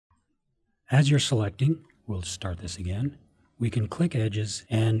As you're selecting, we'll start this again, we can click edges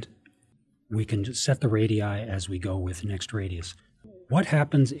and we can just set the radii as we go with next radius. What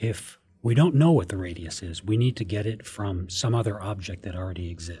happens if we don't know what the radius is? We need to get it from some other object that already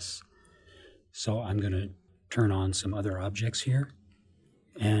exists. So I'm going to turn on some other objects here,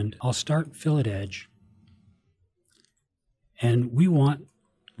 and I'll start FilletEdge. And we want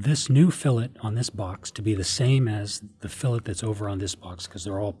this new fillet on this box to be the same as the fillet that's over on this box, because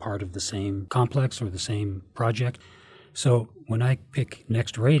they're all part of the same complex or the same project. So when I pick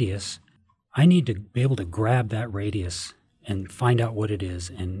next radius, I need to be able to grab that radius and find out what it is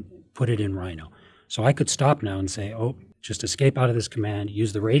and put it in Rhino. So I could stop now and say, oh, just escape out of this command,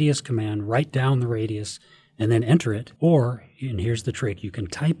 use the radius command, write down the radius, and then enter it. Or, and here's the trick, you can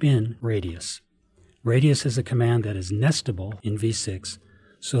type in radius. Radius is a command that is nestable in V6,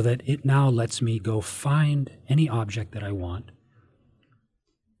 so that it now lets me go find any object that I want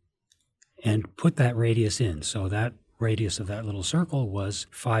and put that radius in. So that radius of that little circle was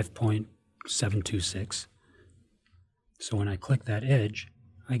 5.726. So when I click that edge,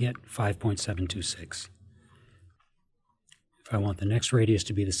 I get 5.726. If I want the next radius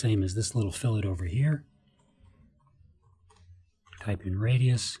to be the same as this little fillet over here, type in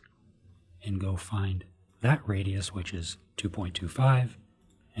radius and go find that radius, which is 2.25,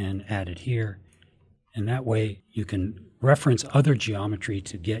 and add it here. And that way you can reference other geometry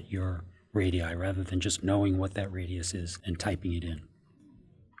to get your radii rather than just knowing what that radius is and typing it in.